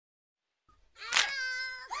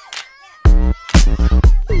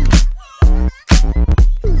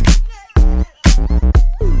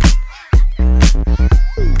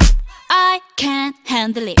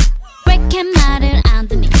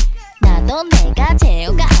내가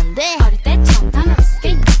제어가 안 돼. 어릴 때 처음 담아봤을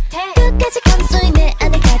때 끝까지 감수히 내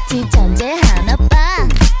안에 같이 존재하나 봐.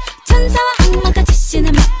 천사와 악마까지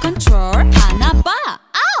신의 막 컨트롤 하나 봐.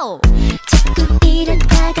 아우 자꾸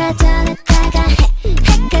이랬다가 저랬다가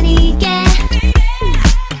헷갈리게.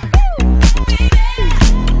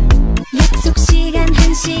 약속 시간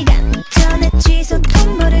 1시간 전에 취소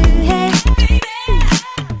통보를 해.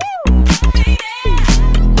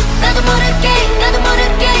 나도 모르게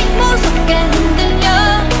무섭게 흔들려.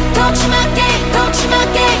 Don't you make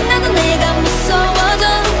나도 내가 무서워져.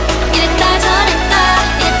 이랬다 저랬다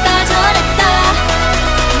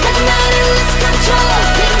나도 나를 lose control.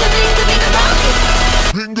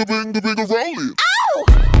 Bingo, roll it.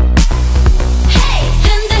 Hey,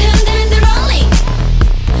 흔들 rolling.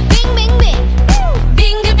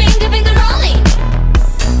 Bingo rolling.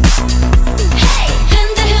 Hey,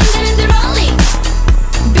 흔들 rolling.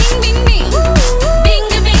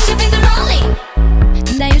 Bingo rolling.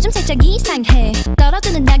 나 요즘 살짝 이상해.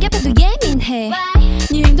 떨어지는 낙엽에도 예민해.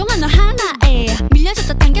 네 행동 하나 하나에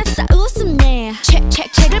밀려졌다 당겨졌다 웃음내.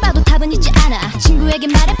 책을 봐도 답은 있지 않아. 친구에게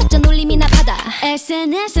말해봤자 놀림이나 받아.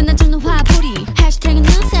 SNS에 난 주는 화풀이. 해시태그는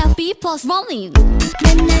selfie plus rolling.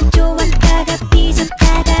 맨날 좋았다가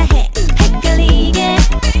삐졌다가 헷갈리게.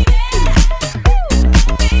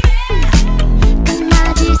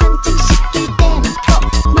 강아지 산책시킬 때만 꼭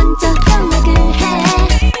먼저 연락을 해.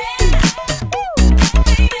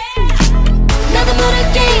 나도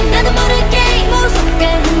모르게 무섭게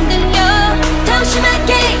흔들려. 더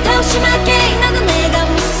심하게 나도 내가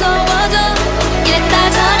무서워져. 이랬다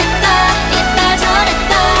저랬다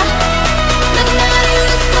나도 나를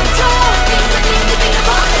lose control.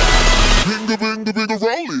 Bingo, roll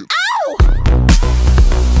it.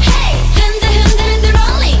 Hey, 흔들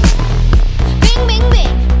rolling.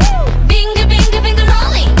 Bingo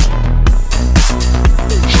rolling.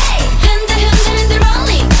 Hey, 흔들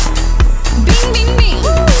rolling.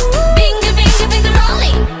 Bingo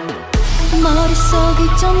rolling. 머릿속이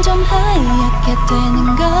점점 하얗게 되는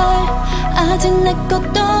걸. 아직 내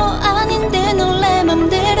것도 아닌데 널 내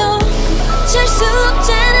맘대로 질 수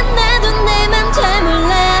없잖아. 나도 내 맘 잘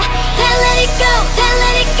몰라. Let it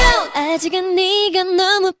go. 아직은 네가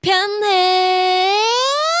너무 편해.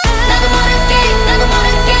 나도 모르게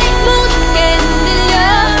무섭게 흔들려.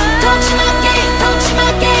 더 심하게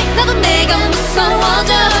나도 내가